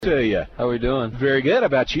To you. How we doing? Very good. How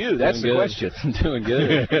about you? That's the question. Doing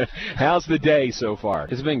good. How's the day so far?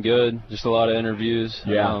 It's been good. Just a lot of interviews.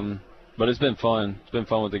 Yeah. But it's been fun. It's been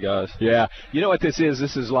fun with the guys. Yeah. You know what this is?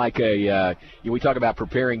 This is like we talk about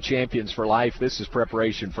preparing champions for life. This is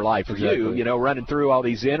preparation for life for Exactly. you, running through all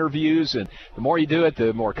these interviews. And the more you do it,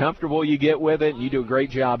 the more comfortable you get with it. And you do a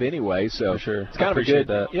great job anyway. So for sure. It's kind of a good,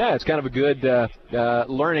 it's kind of a good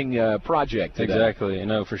learning project today.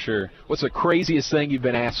 Exactly. For sure. What's the craziest thing you've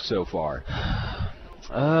been asked so far?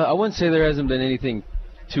 I wouldn't say there hasn't been anything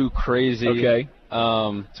too crazy. Okay.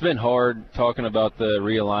 It's been hard talking about the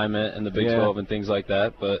realignment and the Big 12 and things like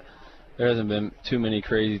that, but there hasn't been too many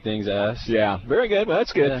crazy things asked. Yeah, very good. Well,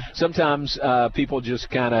 that's good. Yeah. Sometimes people just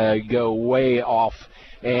kind of go way off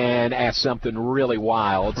and ask something really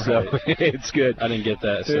wild, so it's good. I didn't get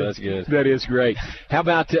that, so that's good. That is great. How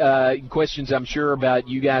about questions, I'm sure, about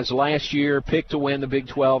you guys last year, picked to win the Big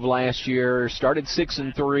 12 last year, started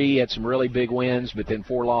 6-3, had some really big wins, but then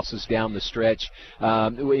 4 losses down the stretch.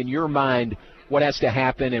 In your mind, what has to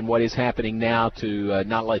happen and what is happening now to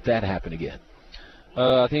not let that happen again?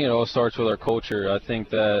 I think it all starts with our culture. I think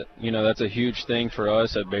that, that's a huge thing for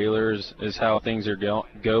us at Baylor is how things are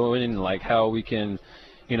going and, like, how we can,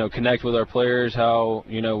 connect with our players, how,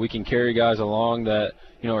 we can carry guys along that,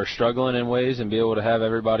 are struggling in ways and be able to have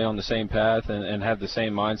everybody on the same path and have the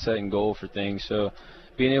same mindset and goal for things. So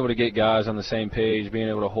being able to get guys on the same page, being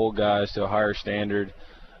able to hold guys to a higher standard,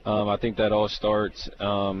 I think that all starts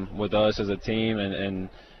with us as a team, and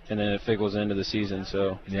then it trickles into the season.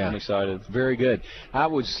 So yeah. I'm excited. Very good. I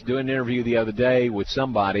was doing an interview the other day with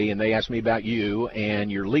somebody, and they asked me about you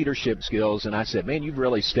and your leadership skills, and I said, man, you've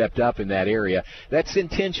really stepped up in that area. That's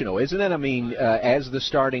intentional, isn't it? I mean, as the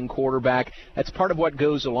starting quarterback, that's part of what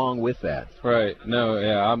goes along with that. Right. No,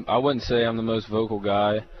 yeah, I wouldn't say I'm the most vocal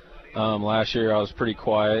guy. Last year I was pretty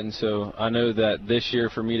quiet, and so I know that this year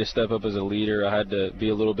for me to step up as a leader, I had to be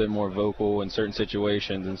a little bit more vocal in certain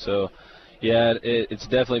situations. And so, yeah, it's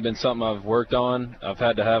definitely been something I've worked on. I've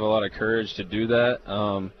had to have a lot of courage to do that,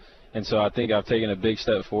 and so I think I've taken a big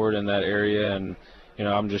step forward in that area, and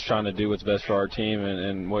I'm just trying to do what's best for our team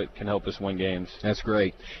and what can help us win games. That's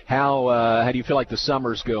great. How do you feel like the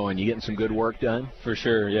summer's going? You getting some good work done? For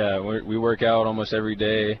sure, yeah. We work out almost every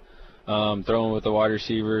day. Throwing with the wide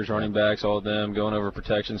receivers, running backs, all of them, going over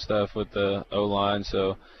protection stuff with the O-line.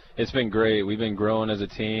 So it's been great. We've been growing as a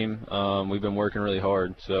team. We've been working really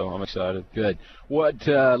hard, so I'm excited. Good. What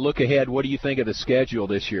look ahead, what do you think of the schedule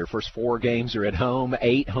this year? First 4 games are at home,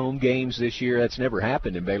 8 home games this year. That's never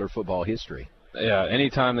happened in Baylor football history. Yeah, any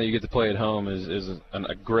time that you get to play at home is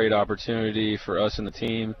a great opportunity for us and the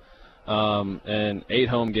team. And 8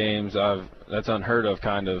 home games, that's unheard of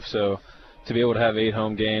kind of. So to be able to have 8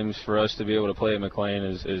 home games for us to be able to play at McLean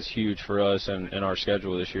is huge for us and our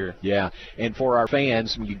schedule this year. Yeah, and for our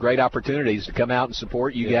fans, great opportunities to come out and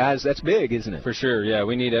support you guys. That's big, isn't it? For sure, yeah.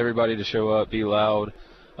 We need everybody to show up, be loud.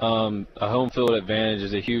 A home field advantage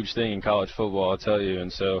is a huge thing in college football, I'll tell you.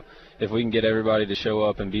 And so if we can get everybody to show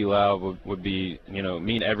up and be loud would be,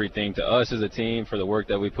 mean everything to us as a team for the work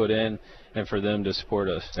that we put in and for them to support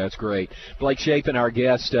us. That's great. Blake Shapen, our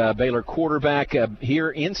guest, Baylor quarterback,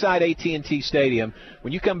 here inside AT&T Stadium.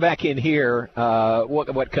 When you come back in here,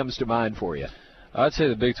 what comes to mind for you? I'd say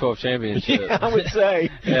the Big 12 championship. Yeah, I would say.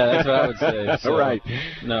 Yeah, that's what I would say. So, right.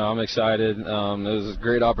 No, I'm excited. It was a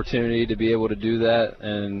great opportunity to be able to do that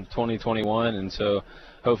in 2021, and so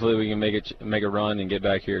hopefully we can make a run and get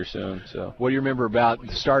back here soon. So, what do you remember about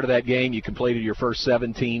the start of that game? You completed your first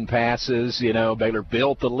 17 passes. Baylor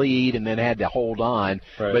built the lead and then had to hold on.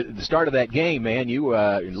 Right. But at the start of that game, man, you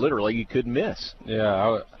literally you couldn't miss.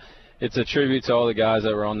 Yeah, it's a tribute to all the guys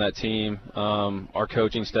that were on that team. Our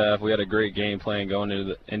coaching staff, we had a great game plan going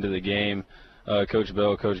into the game. Coach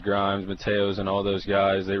Bell, Coach Grimes, Mateos, and all those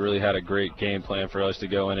guys, they really had a great game plan for us to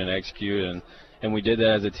go in and execute, and we did that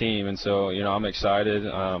as a team. And so, I'm excited.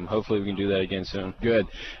 Hopefully we can do that again soon. Good.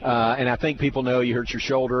 And I think people know you hurt your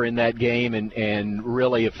shoulder in that game and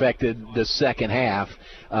really affected the second half.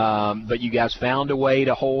 But you guys found a way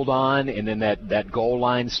to hold on, and then that goal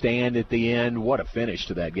line stand at the end. What a finish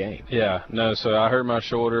to that game. Yeah. No, so I hurt my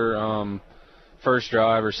shoulder first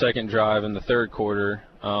drive or second drive in the third quarter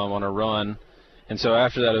on a run. And so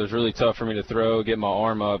after that, it was really tough for me to throw, get my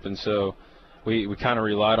arm up, and so we kind of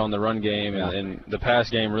relied on the run game, and the pass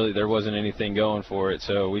game, really there wasn't anything going for it.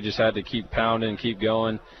 So we just had to keep pounding, keep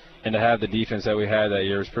going, to have the defense that we had that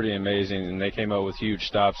year was pretty amazing, and they came up with huge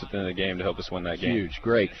stops at the end of the game to help us win that game. Huge,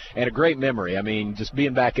 great, and a great memory. I mean, just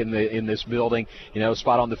being back in this building,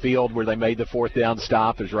 spot on the field where they made the 4th down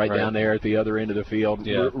stop is right down there at the other end of the field.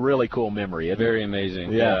 Yeah. Really cool memory. Very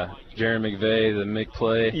amazing. Yeah. Jerry McVay, the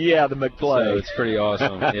McPlay. Yeah, the McPlay. So it's pretty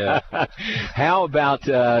awesome. Yeah. How about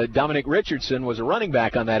Dominic Richardson was a running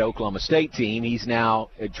back on that Oklahoma State team. He's now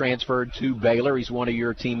transferred to Baylor. He's one of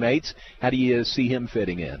your teammates. How do you see him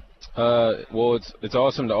fitting in? Well, it's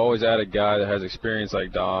awesome to always add a guy that has experience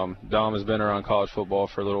like Dom. Dom has been around college football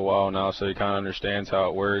for a little while now, so he kind of understands how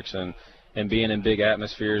it works and being in big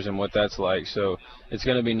atmospheres and what that's like. So it's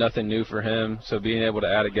going to be nothing new for him. So being able to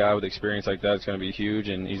add a guy with experience like that is going to be huge,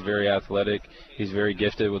 and he's very athletic. He's very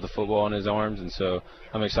gifted with the football in his arms, and so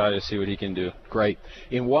I'm excited to see what he can do. Great.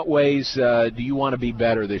 In what ways do you want to be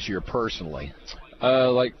better this year personally?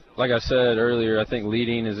 Like I said earlier, I think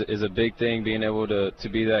leading is a big thing, being able to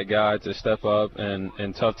be that guy to step up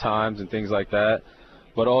in tough times and things like that.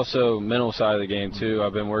 But also mental side of the game, too.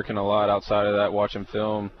 I've been working a lot outside of that, watching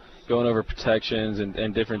film, going over protections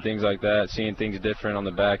and different things like that, seeing things different on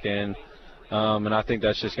the back end. And I think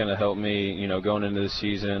that's just going to help me, going into the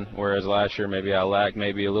season, whereas last year maybe I lacked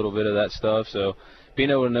maybe a little bit of that stuff. So being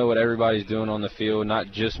able to know what everybody's doing on the field,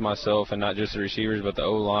 not just myself and not just the receivers, but the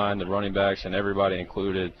O-line, the running backs, and everybody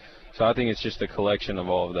included. So I think it's just a collection of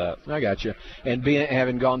all of that. I got you. And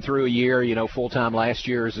having gone through a year, full-time last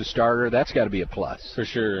year as a starter, that's got to be a plus. For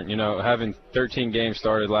sure. Having 13 games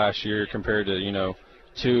started last year compared to,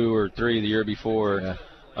 2 or 3 the year before,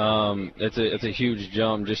 it's a huge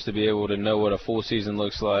jump just to be able to know what a full season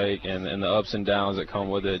looks like and the ups and downs that come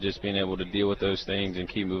with it, just being able to deal with those things and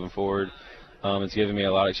keep moving forward. It's given me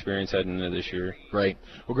a lot of experience heading into this year. Great.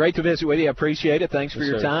 Well, great to visit with you. I appreciate it. Thanks for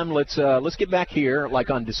your time. Let's get back here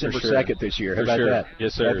like on December 2nd this year. How about that?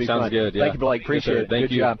 Yes, sir. Sounds good. Thank you, Blake. Appreciate it.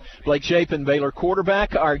 Thank you. Good job. Blake Shapen, Baylor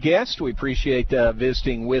quarterback, our guest. We appreciate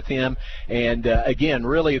visiting with him. And, again,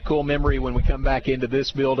 really a cool memory when we come back into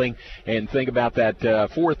this building and think about that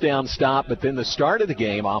 4th down stop. But then the start of the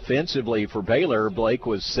game offensively for Baylor, Blake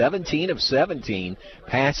was 17 of 17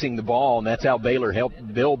 passing the ball, and that's how Baylor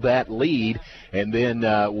helped build that lead. And then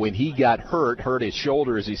when he got hurt his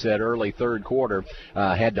shoulder, as he said, early third quarter,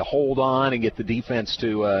 had to hold on and get the defense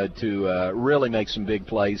to really make some big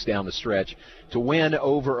plays down the stretch to win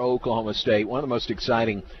over Oklahoma State. One of the most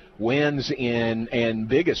exciting wins and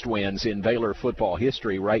biggest wins in Baylor football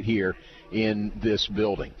history right here in this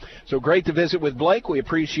building. So great to visit with Blake. We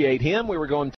appreciate him. We were going